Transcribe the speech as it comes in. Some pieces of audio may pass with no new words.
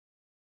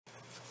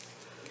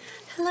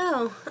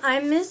Hello,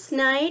 I'm Miss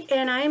Knight,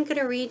 and I am going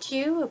to read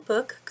you a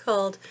book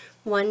called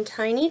One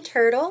Tiny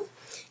Turtle.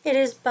 It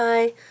is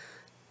by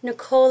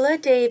Nicola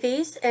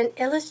Davies and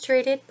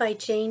illustrated by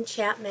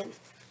Chapman.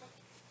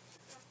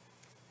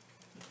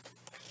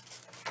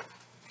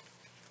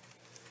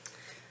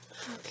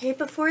 Okay,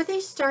 before they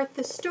start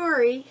the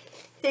story,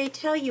 they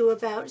tell you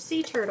about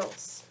sea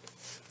turtles.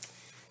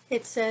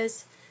 It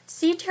says,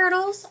 sea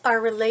turtles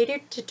are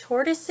related to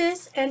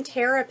tortoises and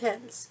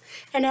terrapins,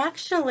 and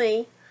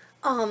actually,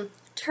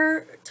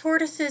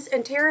 tortoises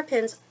and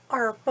terrapins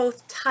are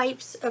both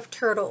types of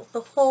turtle.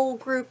 The whole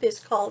group is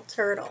called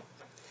turtle,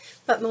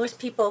 but most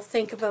people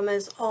think of them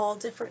as all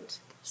different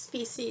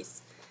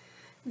species.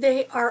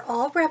 They are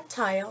all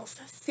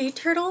reptiles. Sea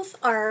turtles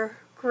are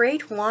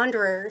great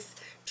wanderers,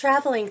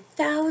 traveling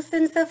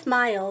thousands of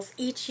miles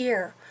each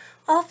year,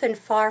 often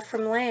far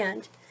from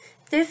land.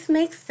 This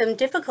makes them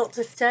difficult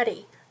to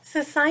study,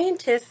 so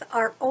scientists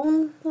are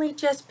only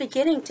just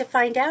beginning to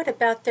find out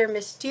about their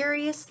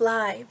mysterious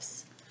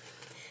lives.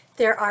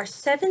 There are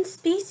 7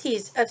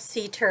 species of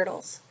sea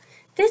turtles.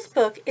 This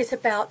book is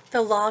about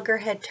the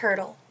loggerhead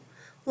turtle.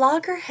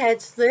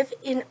 Loggerheads live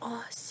in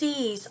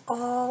seas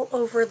all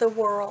over the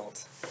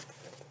world.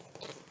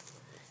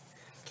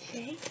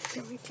 Okay,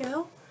 here we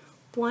go.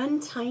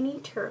 One tiny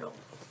turtle.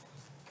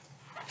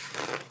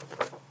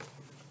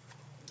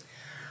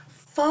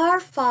 Far,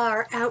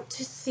 far out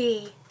to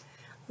sea,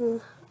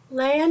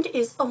 land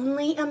is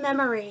only a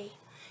memory,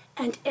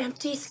 and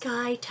empty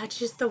sky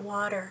touches the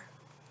water.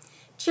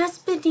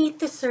 Just beneath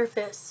the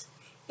surface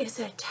is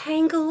a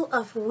tangle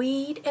of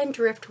weed and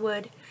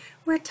driftwood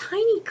where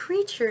tiny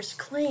creatures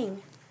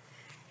cling.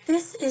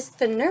 This is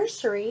the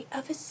nursery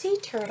of a sea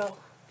turtle.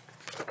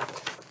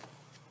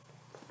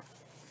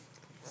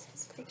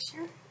 This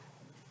picture.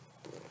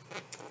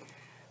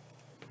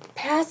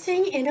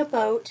 Passing in a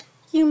boat,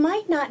 you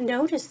might not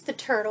notice the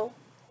turtle,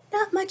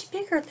 not much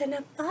bigger than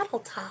a bottle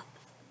top.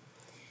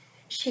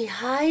 She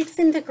hides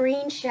in the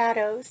green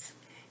shadows.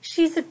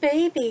 She's a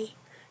baby,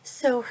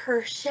 so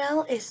her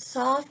shell is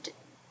soft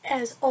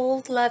as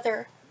old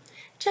leather.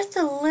 Just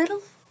a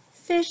little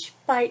fish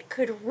bite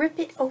could rip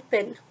it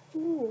open.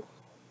 Ooh.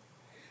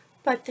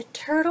 But the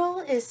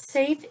turtle is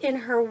safe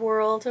in her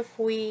world of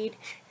weed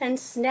and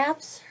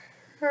snaps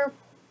her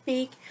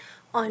beak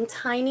on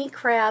tiny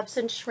crabs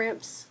and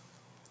shrimps.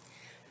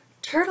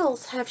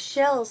 Turtles have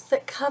shells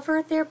that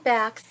cover their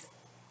backs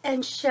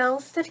and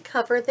shells that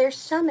cover their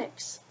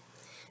stomachs.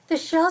 The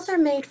shells are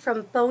made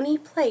from bony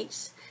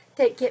plates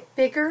that get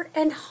bigger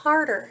and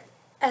harder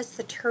as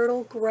the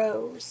turtle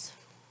grows.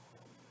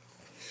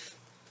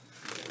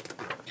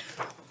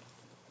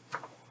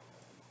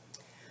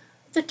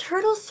 The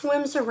turtle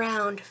swims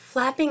around,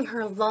 flapping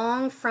her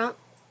long front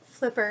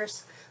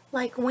flippers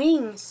like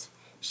wings.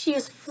 She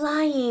is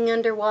flying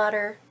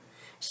underwater.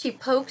 She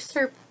pokes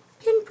her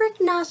pinprick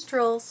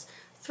nostrils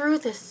through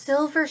the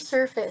silver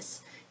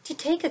surface to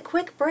take a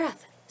quick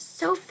breath,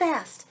 so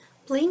fast,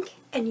 blink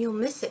and you'll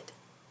miss it.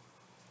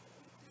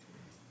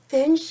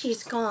 Then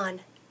she's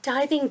gone,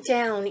 diving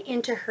down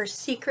into her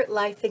secret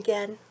life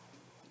again.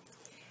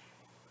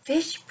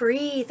 Fish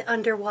breathe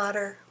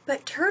underwater,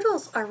 but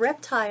turtles are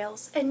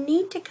reptiles and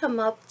need to come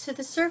up to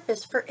the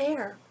surface for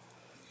air.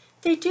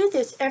 They do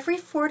this every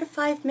 4 to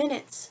 5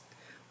 minutes.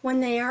 When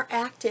they are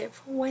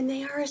active, when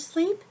they are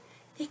asleep,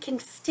 they can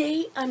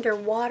stay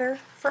underwater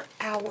for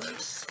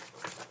hours.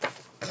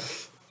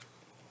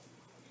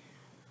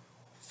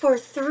 For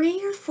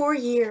 3 or 4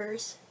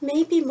 years,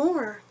 maybe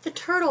more, the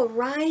turtle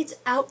rides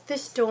out the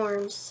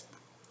storms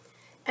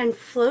and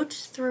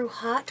floats through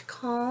hot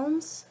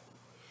calms.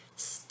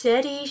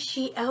 Steady,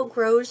 she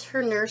outgrows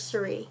her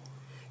nursery.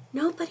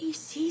 Nobody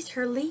sees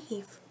her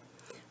leave.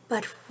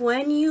 But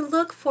when you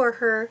look for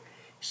her,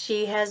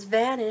 she has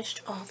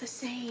vanished all the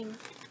same.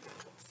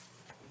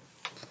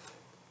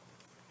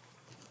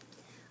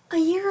 A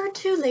year or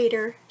 2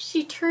 later,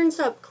 she turns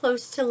up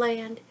close to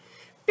land,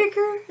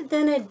 bigger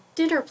than a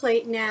dinner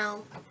plate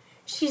now.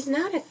 She's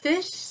not a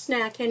fish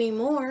snack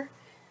anymore.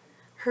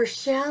 Her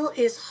shell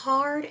is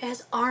hard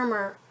as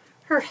armor.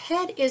 Her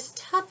head is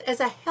tough as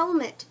a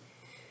helmet.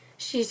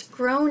 She's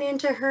grown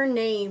into her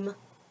name,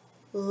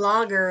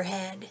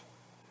 Loggerhead.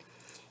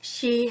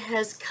 She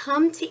has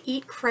come to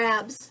eat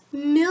crabs.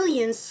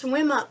 Millions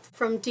swim up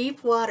from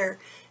deep water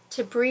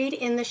to breed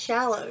in the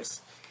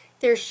shallows.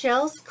 Their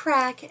shells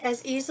crack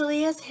as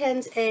easily as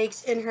hen's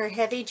eggs in her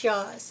heavy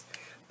jaws.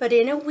 But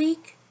in a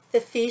week, the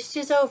feast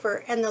is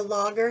over and the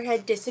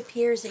loggerhead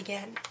disappears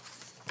again.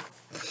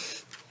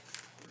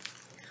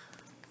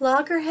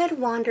 Loggerhead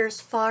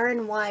wanders far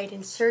and wide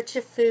in search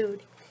of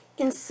food.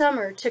 In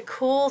summer to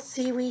cool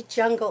seaweed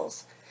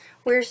jungles,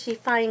 where she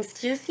finds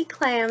juicy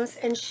clams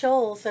and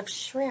shoals of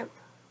shrimp.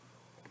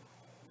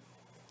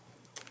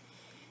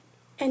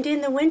 And in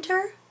the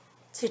winter,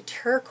 to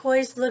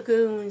turquoise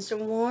lagoons,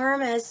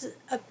 warm as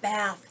a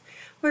bath,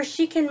 where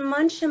she can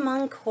munch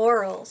among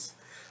corals.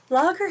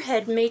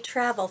 Loggerhead may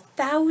travel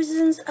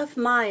thousands of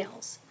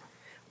miles,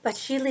 but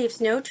she leaves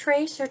no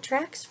trace or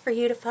tracks for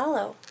you to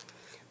follow.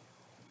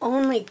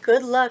 Only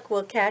good luck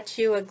will catch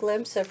you a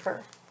glimpse of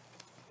her.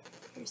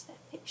 Here's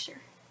that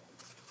picture.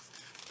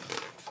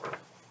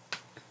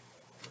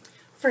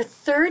 For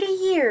 30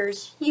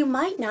 years, you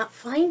might not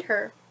find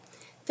her.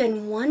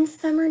 Then one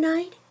summer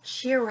night,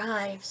 she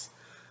arrives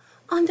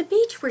on the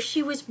beach where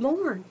she was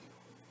born.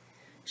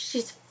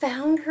 She's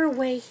found her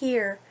way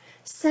here,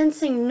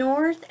 sensing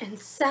north and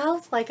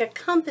south like a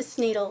compass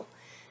needle,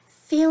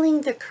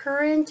 feeling the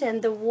current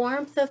and the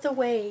warmth of the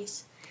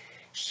waves.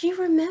 She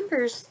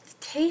remembers the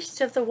taste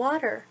of the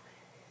water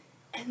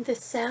and the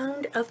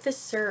sound of the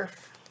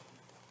surf.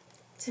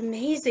 It's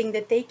amazing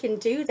that they can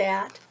do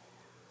that.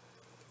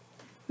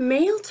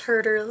 Male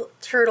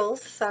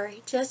turtles,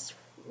 just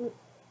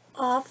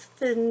off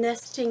the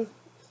nesting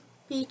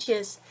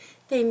beaches,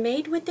 they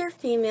mate with their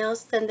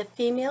females, then the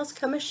females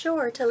come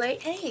ashore to lay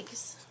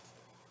eggs.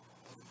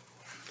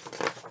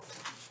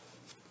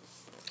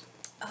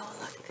 Oh,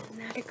 look, isn't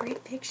that a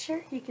great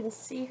picture? You can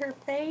see her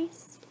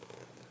face.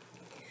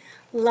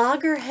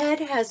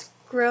 Loggerhead has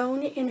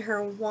grown in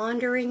her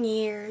wandering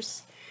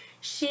years.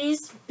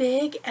 She's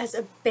big as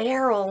a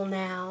barrel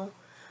now.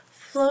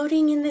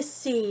 Floating in the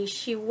sea,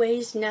 she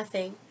weighs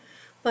nothing,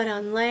 but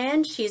on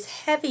land she's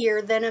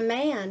heavier than a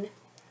man.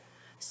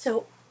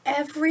 So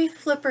every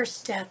flipper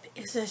step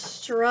is a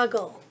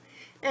struggle,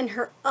 and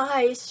her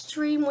eyes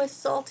stream with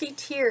salty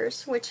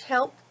tears, which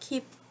help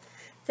keep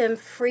them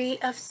free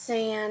of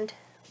sand.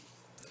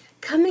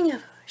 Coming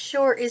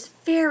ashore is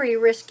very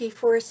risky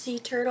for a sea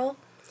turtle.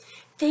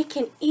 They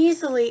can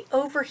easily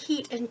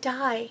overheat and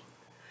die,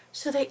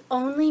 so they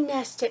only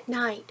nest at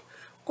night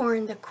or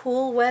in the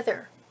cool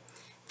weather.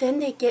 Then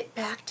they get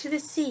back to the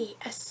sea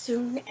as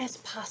soon as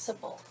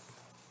possible.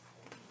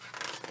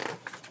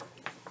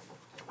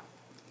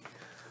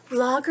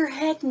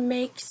 Loggerhead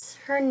makes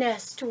her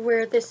nest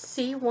where the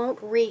sea won't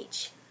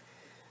reach,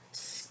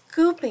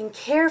 scooping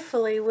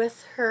carefully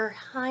with her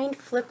hind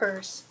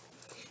flippers.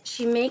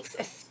 She makes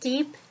a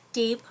steep,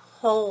 deep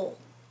hole.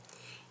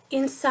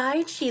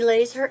 Inside she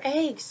lays her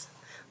eggs,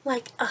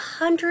 like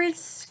 100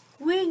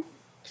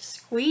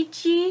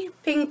 squeegee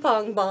ping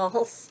pong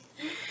balls.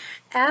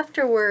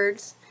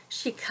 Afterwards,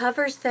 she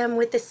covers them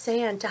with the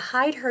sand to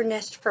hide her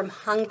nest from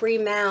hungry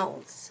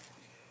mouths.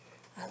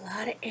 A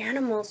lot of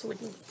animals would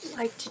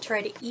like to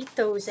try to eat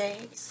those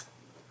eggs.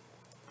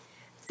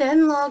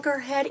 Then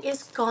Loggerhead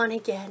is gone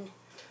again,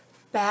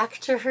 back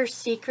to her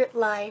secret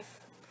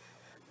life.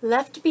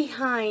 Left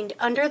behind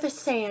under the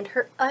sand,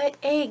 her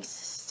eggs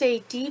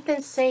stay deep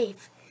and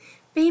safe.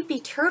 Baby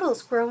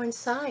turtles grow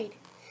inside.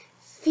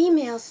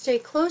 Females stay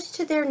close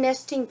to their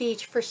nesting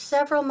beach for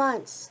several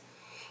months.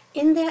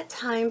 In that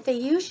time, they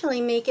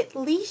usually make at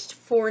least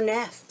 4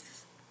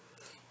 nests,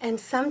 and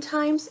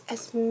sometimes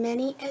as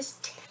many as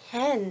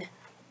 10.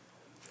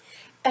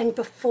 And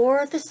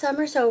before the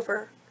summer's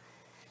over,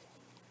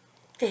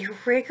 they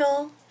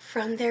wriggle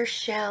from their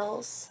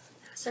shells.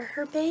 Those are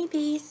her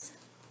babies.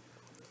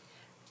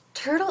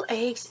 Turtle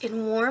eggs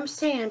in warm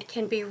sand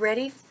can be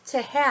ready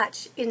to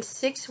hatch in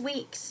 6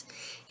 weeks.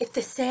 If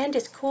the sand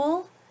is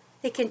cool,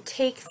 they can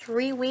take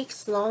 3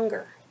 weeks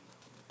longer.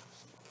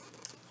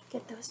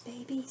 Get those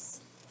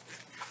babies.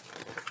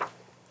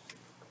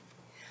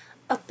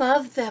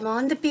 Above them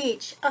on the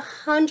beach,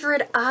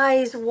 100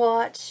 eyes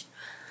watch,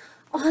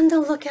 on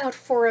the lookout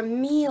for a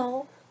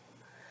meal.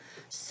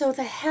 So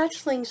the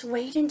hatchlings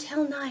wait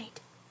until night.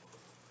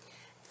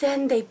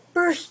 Then they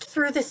burst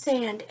through the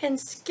sand and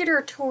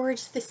skitter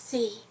towards the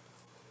sea.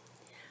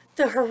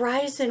 The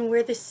horizon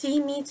where the sea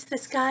meets the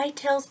sky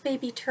tells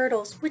baby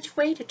turtles which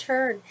way to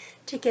turn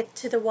to get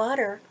to the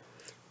water.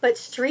 But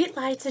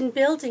streetlights and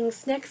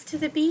buildings next to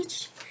the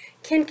beach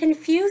can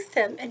confuse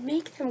them and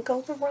make them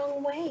go the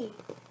wrong way.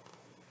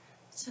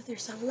 So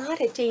there's a lot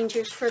of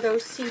dangers for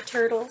those sea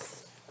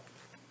turtles.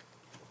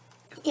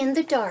 In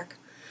the dark,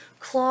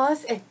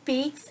 claws and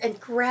beaks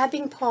and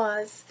grabbing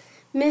paws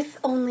miss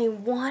only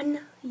one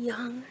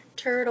young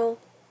turtle.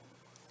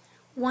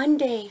 One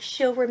day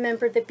she'll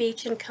remember the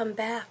beach and come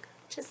back,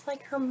 just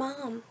like her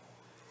mom.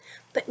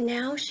 But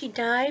now she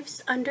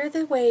dives under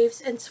the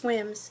waves and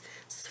swims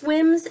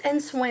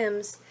and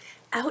swims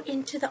out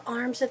into the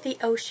arms of the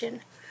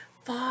ocean,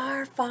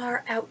 far,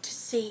 far out to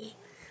sea.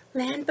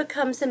 Land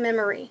becomes a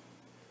memory,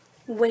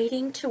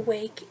 waiting to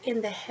wake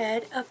in the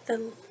head of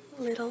the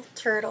little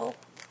turtle.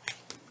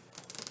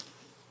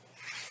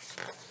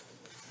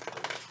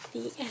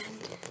 The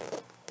end.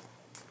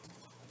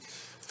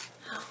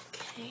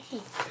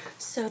 Okay,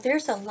 so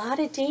there's a lot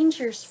of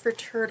dangers for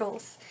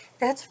turtles.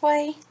 That's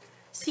why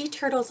sea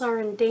turtles are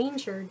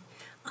endangered.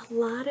 A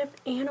lot of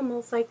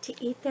animals like to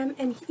eat them,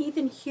 and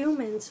even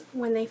humans,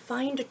 when they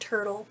find a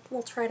turtle,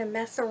 will try to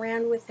mess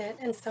around with it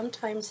and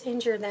sometimes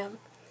injure them.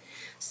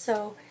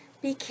 So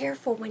be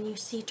careful when you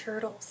see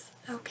turtles,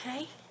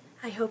 okay?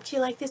 I hope you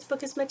like this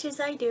book as much as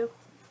I do.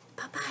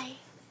 Bye-bye.